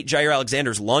ate Jair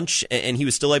Alexander's lunch, and he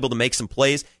was still able to make some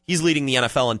plays. He's leading the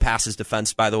NFL in passes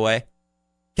defense, by the way.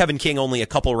 Kevin King only a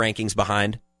couple rankings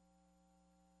behind.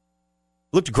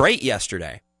 Looked great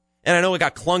yesterday. And I know it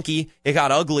got clunky, it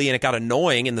got ugly, and it got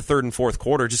annoying in the third and fourth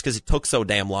quarter just because it took so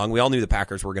damn long. We all knew the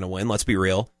Packers were going to win, let's be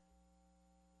real.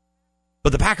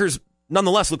 But the Packers,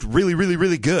 nonetheless, looked really, really,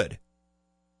 really good.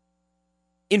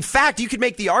 In fact, you could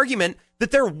make the argument that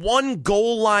they're one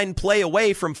goal line play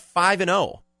away from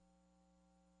 5-0.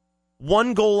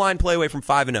 One goal line play away from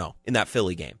 5-0 in that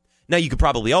Philly game. Now, you could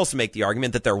probably also make the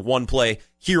argument that they're one play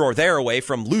here or there away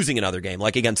from losing another game,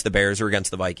 like against the Bears or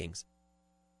against the Vikings.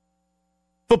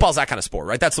 Football's that kind of sport,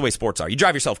 right? That's the way sports are. You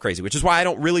drive yourself crazy, which is why I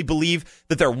don't really believe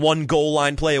that they're one goal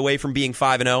line play away from being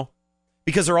 5-0,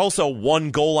 because they're also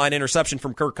one goal line interception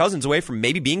from Kirk Cousins away from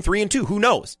maybe being 3-2. Who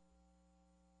knows?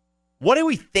 What do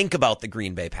we think about the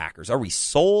Green Bay Packers? Are we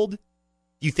sold? Do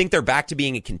you think they're back to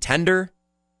being a contender?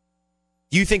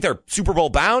 Do you think they're Super Bowl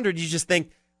bound, or do you just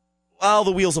think, well,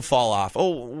 the wheels will fall off?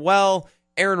 Oh, well,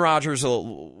 Aaron Rodgers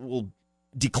will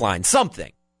decline.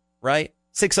 Something, right?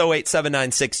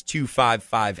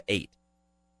 608-796-2558.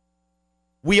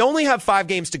 We only have 5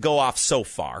 games to go off so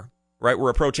far, right? We're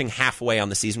approaching halfway on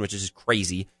the season, which is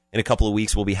crazy. In a couple of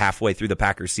weeks, we'll be halfway through the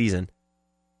Packers season.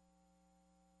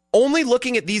 Only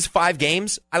looking at these 5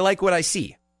 games, I like what I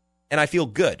see, and I feel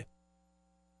good.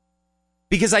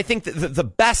 Because I think that the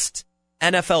best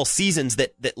NFL seasons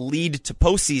that lead to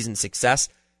postseason success,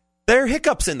 there are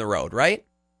hiccups in the road, right?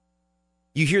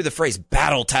 You hear the phrase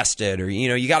battle-tested, or,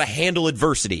 you got to handle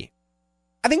adversity.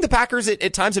 I think the Packers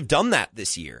at times have done that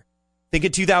this year. Think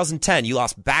of 2010. You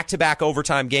lost back-to-back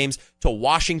overtime games to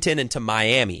Washington and to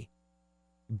Miami.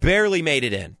 Barely made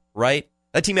it in, right?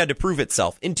 That team had to prove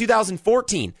itself. In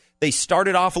 2014, they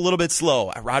started off a little bit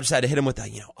slow. Rodgers had to hit him with the,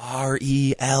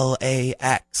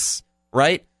 RELAX,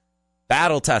 right?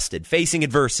 Battle-tested, facing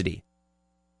adversity.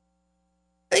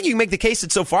 I think you can make the case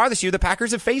that so far this year, the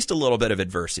Packers have faced a little bit of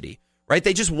adversity, right?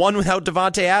 They just won without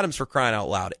Devontae Adams, for crying out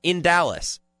loud, in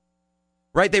Dallas,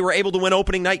 right? They were able to win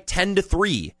opening night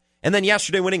 10-3, and then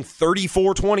yesterday winning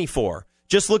 34-24.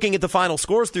 Just looking at the final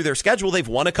scores through their schedule, they've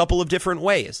won a couple of different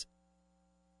ways.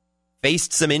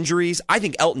 Faced some injuries. I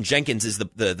think Elton Jenkins is the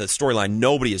storyline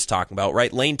nobody is talking about,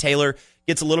 right? Lane Taylor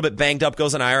gets a little bit banged up,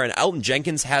 goes on IR, and Elton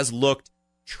Jenkins has looked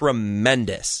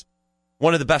tremendous.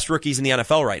 One of the best rookies in the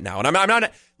NFL right now. And I'm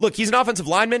not, look, he's an offensive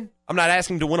lineman. I'm not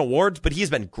asking him to win awards, but he's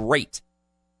been great.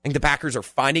 I think the Packers are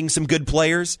finding some good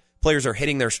players. Players are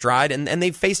hitting their stride, and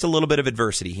they've faced a little bit of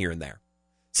adversity here and there.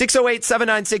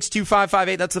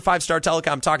 608-796-2558. That's the 5-Star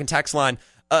Telecom talking text line.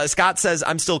 Scott says,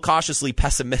 I'm still cautiously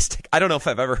pessimistic. I don't know if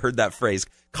I've ever heard that phrase,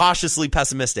 cautiously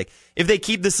pessimistic. If they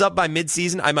keep this up by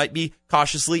midseason, I might be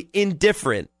cautiously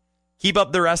indifferent. Keep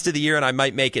up the rest of the year, and I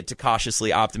might make it to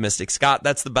cautiously optimistic. Scott,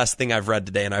 that's the best thing I've read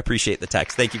today, and I appreciate the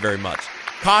text. Thank you very much.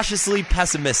 Cautiously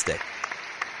pessimistic.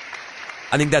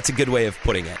 I think that's a good way of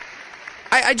putting it.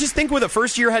 I just think with a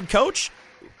first-year head coach,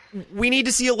 we need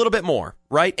to see a little bit more,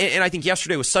 right? And I think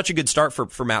yesterday was such a good start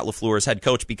for Matt LaFleur as head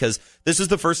coach, because this is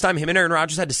the first time him and Aaron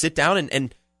Rodgers had to sit down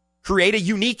and create a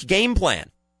unique game plan.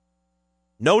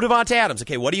 No Devontae Adams.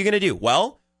 Okay, what are you going to do?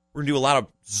 Well, we're going to do a lot of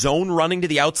zone running to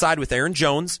the outside with Aaron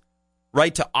Jones,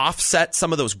 right, to offset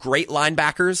some of those great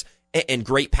linebackers and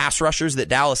great pass rushers that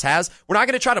Dallas has. We're not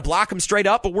going to try to block him straight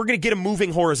up, but we're going to get him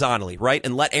moving horizontally, right,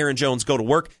 and let Aaron Jones go to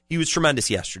work. He was tremendous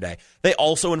yesterday. They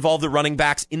also involved the running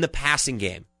backs in the passing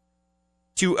game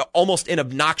to almost an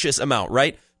obnoxious amount,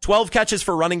 right? 12 catches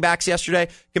for running backs yesterday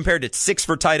compared to 6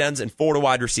 for tight ends and 4 to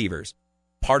wide receivers.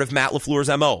 Part of Matt LaFleur's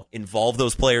MO, involve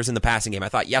those players in the passing game. I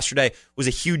thought yesterday was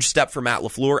a huge step for Matt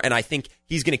LaFleur, and I think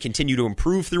he's going to continue to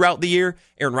improve throughout the year.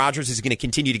 Aaron Rodgers is going to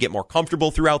continue to get more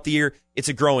comfortable throughout the year. It's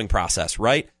a growing process,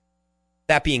 right?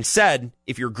 That being said,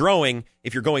 if you're going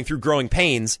through growing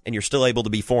pains and you're still able to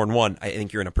be 4-1, I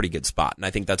think you're in a pretty good spot. And I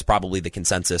think that's probably the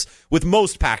consensus with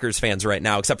most Packers fans right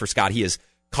now, except for Scott. He is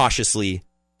cautiously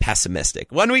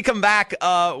pessimistic. When we come back,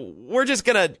 we're just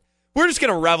gonna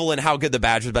revel in how good the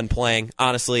Badgers have been playing.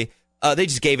 Honestly, they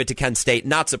just gave it to Kent State.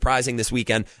 Not surprising this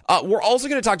weekend. We're also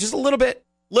going to talk just a little bit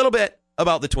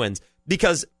about the Twins,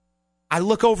 because I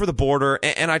look over the border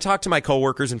and I talk to my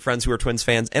coworkers and friends who are Twins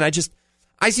fans, and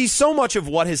I see so much of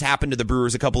what has happened to the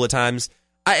Brewers a couple of times.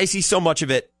 I see so much of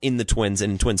it in the Twins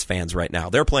and Twins fans right now.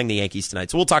 They're playing the Yankees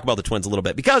tonight, so we'll talk about the Twins a little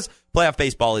bit because playoff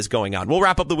baseball is going on. We'll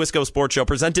wrap up the Wisco Sports Show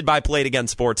presented by Play It Again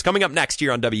Sports coming up next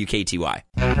year on WKTY.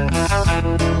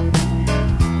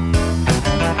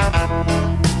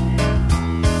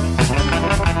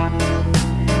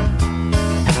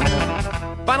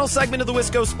 Final segment of the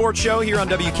Wisco Sports Show here on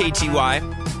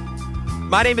WKTY.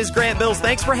 My name is Grant Bills.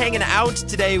 Thanks for hanging out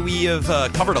today. We have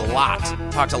covered a lot.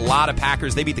 Talked a lot of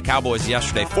Packers. They beat the Cowboys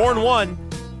yesterday. 4-1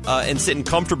 and sitting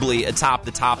comfortably atop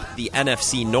the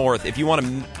NFC North. If you want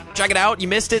to check it out, you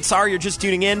missed it. Sorry, you're just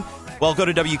tuning in. Well, go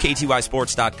to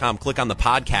WKTYSports.com. Click on the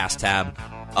podcast tab.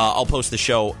 I'll post the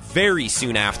show very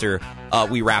soon after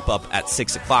we wrap up at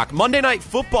 6 o'clock. Monday Night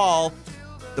Football.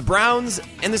 The Browns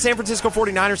and the San Francisco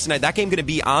 49ers tonight. That game going to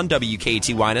be on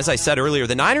WKTY. And as I said earlier,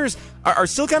 the Niners are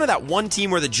still kind of that one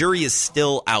team where the jury is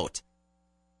still out.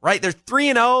 Right? They're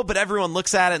 3-0, but everyone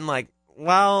looks at it and like,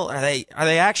 well, are they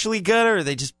actually good, or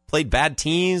they just played bad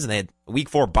teams and they had a week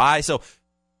 4 bye? So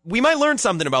we might learn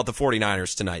something about the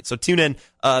 49ers tonight. So tune in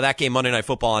that game Monday Night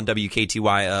Football on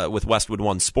WKTY with Westwood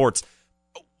One Sports.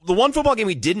 The one football game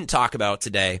we didn't talk about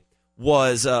today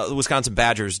was the Wisconsin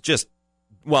Badgers just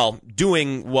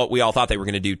doing what we all thought they were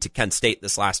going to do to Kent State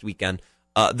this last weekend.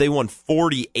 They won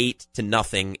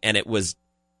 48-0, and it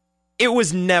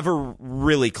was never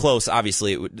really close.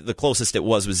 Obviously, the closest it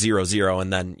was 0-0,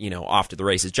 and then, off to the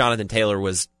races. Jonathan Taylor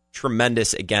was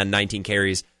tremendous again, 19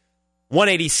 carries,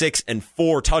 186 and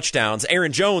 4 touchdowns.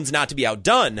 Aaron Jones, not to be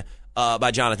outdone by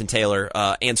Jonathan Taylor,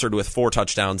 answered with 4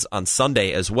 touchdowns on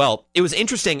Sunday as well. It was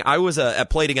interesting. I was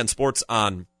at Play It Again Sports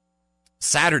on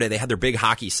Saturday. They had their big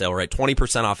hockey sale, right?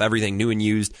 20% off everything new and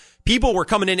used. People were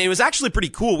coming in. It was actually pretty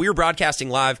cool. We were broadcasting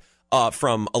live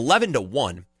from 11 to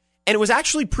 1. And it was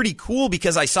actually pretty cool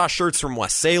because I saw shirts from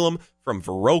West Salem, from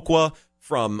Viroqua,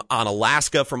 from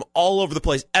Onalaska, from all over the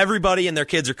place. Everybody and their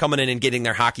kids are coming in and getting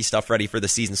their hockey stuff ready for the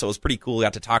season. So it was pretty cool. We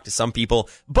got to talk to some people.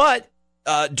 But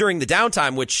during the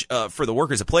downtime, which for the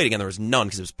workers that played again, there was none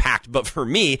because it was packed. But for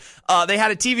me, they had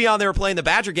a TV on. They were playing the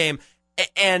Badger game.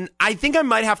 And I think I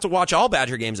might have to watch all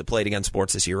Badger games at Play It Again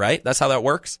Sports this year, right? That's how that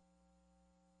works.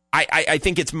 I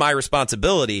think it's my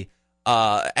responsibility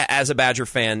as a Badger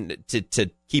fan to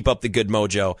keep up the good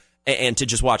mojo and to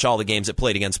just watch all the games at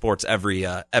Play It Again Sports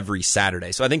every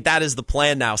Saturday. So I think that is the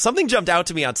plan now. Something jumped out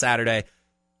to me on Saturday.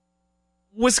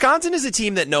 Wisconsin is a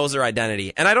team that knows their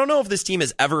identity. And I don't know if this team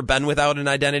has ever been without an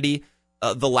identity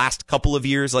the last couple of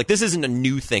years. Like, this isn't a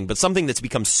new thing, but something that's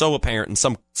become so apparent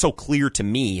and so clear to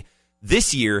me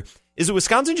this year is that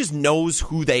Wisconsin just knows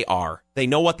who they are. They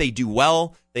know what they do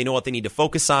well. They know what they need to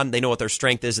focus on. They know what their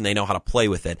strength is, and they know how to play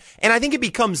with it. And I think it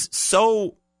becomes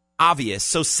so obvious,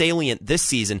 so salient this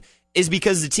season is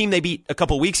because the team they beat a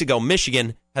couple weeks ago,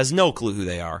 Michigan, has no clue who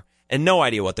they are and no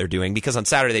idea what they're doing because on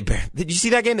Saturday, did you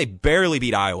see that game? They barely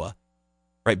beat Iowa,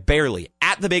 right? Barely.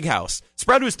 At the Big House.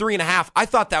 Spread was 3.5. I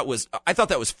thought that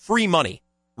was free money,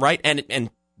 right?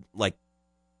 And like,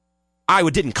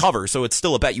 Iowa didn't cover, so it's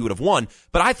still a bet you would have won.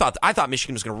 But I thought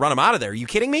Michigan was going to run them out of there. Are you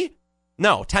kidding me?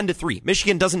 No, 10-3.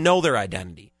 Michigan doesn't know their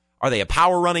identity. Are they a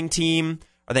power running team?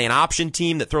 Are they an option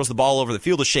team that throws the ball over the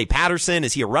field? Is Shea Patterson?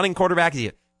 Is he a running quarterback? Is he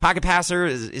a pocket passer?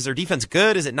 Is their defense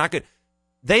good? Is it not good?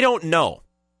 They don't know,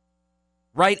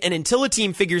 right? And until a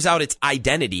team figures out its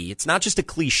identity, it's not just a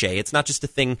cliche. It's not just a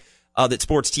thing that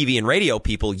sports TV and radio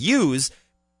people use.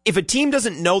 If a team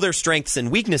doesn't know their strengths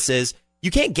and weaknesses, you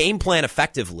can't game plan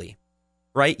effectively.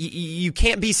 Right? You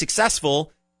can't be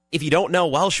successful if you don't know,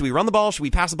 well, should we run the ball? Should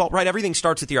we pass the ball? Right? Everything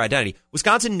starts with your identity.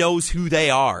 Wisconsin knows who they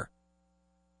are.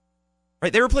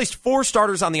 Right? They replaced 4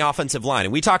 starters on the offensive line.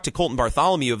 And we talked to Colton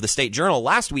Bartholomew of the State Journal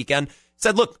last weekend,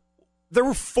 said, look, there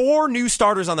were 4 new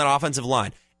starters on that offensive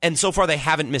line. And so far, they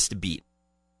haven't missed a beat.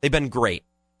 They've been great.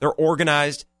 They're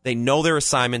organized. They know their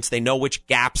assignments. They know which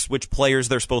gaps, which players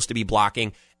they're supposed to be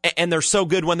blocking. And they're so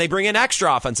good when they bring an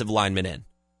extra offensive lineman in.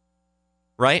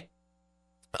 Right?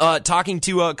 Talking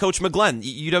to Coach McGlenn,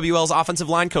 UWL's offensive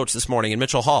line coach this morning in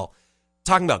Mitchell Hall,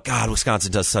 talking about, God,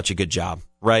 Wisconsin does such a good job,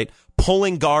 right?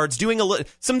 Pulling guards, doing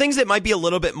some things that might be a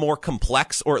little bit more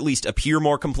complex, or at least appear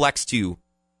more complex to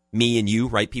me and you,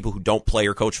 right? People who don't play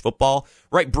or coach football,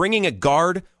 right? Bringing a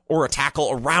guard or a tackle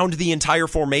around the entire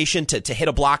formation to hit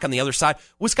a block on the other side.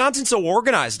 Wisconsin's so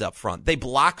organized up front. They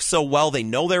block so well. They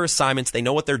know their assignments. They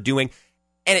know what they're doing.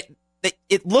 And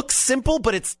it looks simple,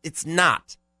 but it's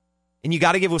not. And you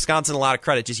got to give Wisconsin a lot of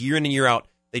credit. Just year in and year out,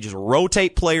 they just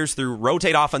rotate players through,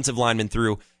 rotate offensive linemen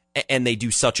through, and they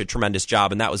do such a tremendous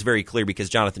job. And that was very clear because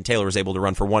Jonathan Taylor was able to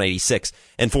run for 186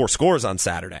 and 4 scores on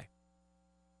Saturday.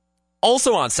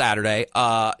 Also on Saturday,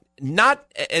 not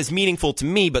as meaningful to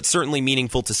me, but certainly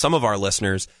meaningful to some of our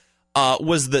listeners,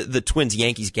 was the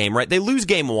Twins-Yankees game, right? They lose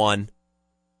game 1.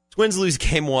 Twins lose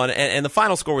game 1, and the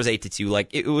final score was 8-2. Like,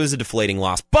 it was a deflating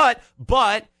loss. But,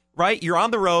 right, you're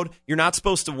on the road. You're not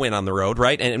supposed to win on the road,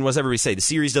 right? And what does everybody say? The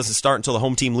series doesn't start until the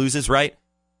home team loses, right?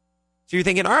 So you're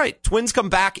thinking, all right, Twins come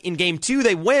back in game 2,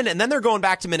 they win, and then they're going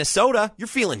back to Minnesota. You're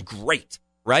feeling great,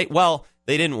 right? Well,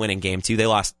 they didn't win in game 2. They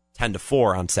lost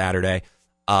 10-4 on Saturday,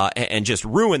 and just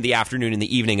ruined the afternoon and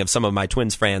the evening of some of my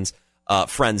Twins fans,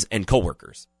 friends, and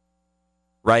coworkers,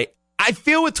 right? I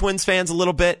feel with Twins fans a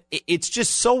little bit. It's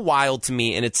just so wild to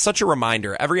me, and it's such a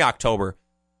reminder every October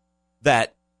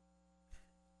that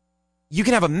you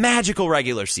can have a magical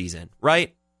regular season,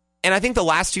 right? And I think the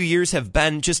last 2 years have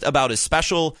been just about as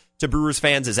special to Brewers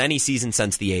fans as any season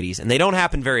since the 80s, and they don't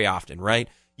happen very often, right?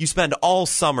 You spend all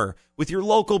summer with your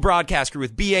local broadcast crew,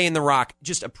 with BA and The Rock,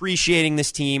 just appreciating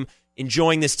this team,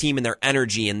 enjoying this team and their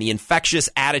energy and the infectious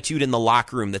attitude in the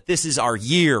locker room that this is our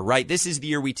year, right? This is the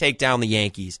year we take down the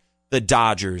Yankees, the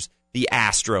Dodgers, the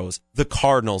Astros, the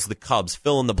Cardinals, the Cubs,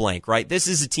 fill in the blank, right? This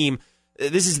is a team,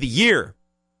 this is the year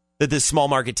that this small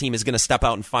market team is going to step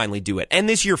out and finally do it. And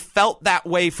this year felt that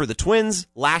way for the Twins.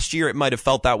 Last year, it might have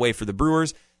felt that way for the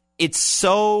Brewers. It's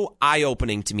so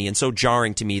eye-opening to me and so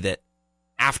jarring to me that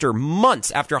after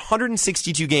months, after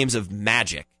 162 games of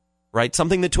magic, right?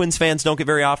 Something that Twins fans don't get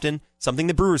very often, something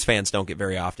that Brewers fans don't get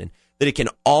very often, that it can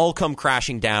all come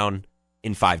crashing down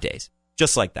in 5 days.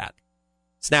 Just like that.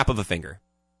 Snap of a finger.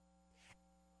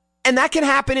 And that can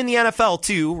happen in the NFL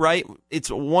too, right? It's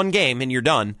one game and you're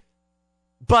done.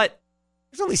 But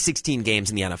there's only 16 games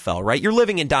in the NFL, right? You're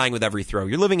living and dying with every throw.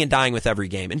 You're living and dying with every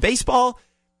game. In baseball,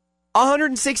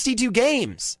 162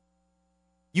 games.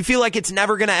 You feel like it's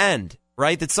never going to end,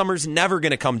 right? That summer's never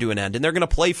going to come to an end, and they're going to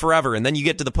play forever, and then you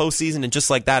get to the postseason, and just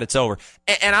like that, it's over.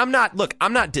 And I'm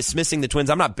not dismissing the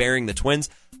Twins. I'm not burying the Twins.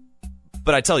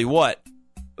 But I tell you what,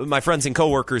 my friends and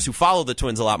coworkers who follow the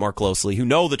Twins a lot more closely, who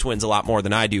know the Twins a lot more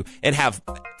than I do, and have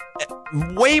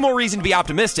way more reason to be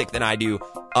optimistic than I do,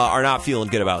 are not feeling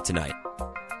good about tonight.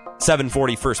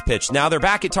 7:40 first pitch. Now they're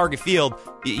back at Target Field.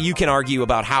 You can argue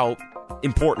about how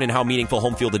important and how meaningful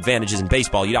home field advantage is in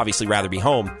baseball. You'd obviously rather be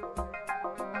home.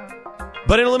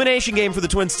 But an elimination game for the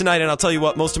Twins tonight, and I'll tell you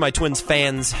what, most of my Twins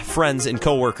fans, friends, and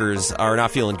coworkers are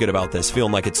not feeling good about this,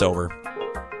 feeling like it's over.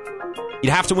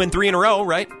 You'd have to win 3 in a row,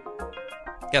 right?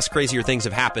 Guess crazier things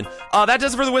have happened. That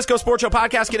does it for the Wisco Sports Show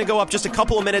podcast. Going to go up just a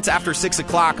couple of minutes after 6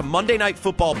 o'clock. Monday Night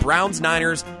Football,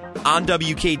 Browns-Niners on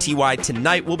WKTY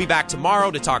tonight. We'll be back tomorrow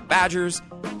to talk Badgers,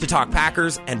 to talk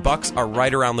Packers, and Bucks are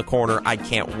right around the corner. I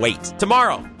can't wait.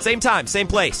 Tomorrow, same time, same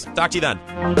place. Talk to you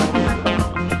then.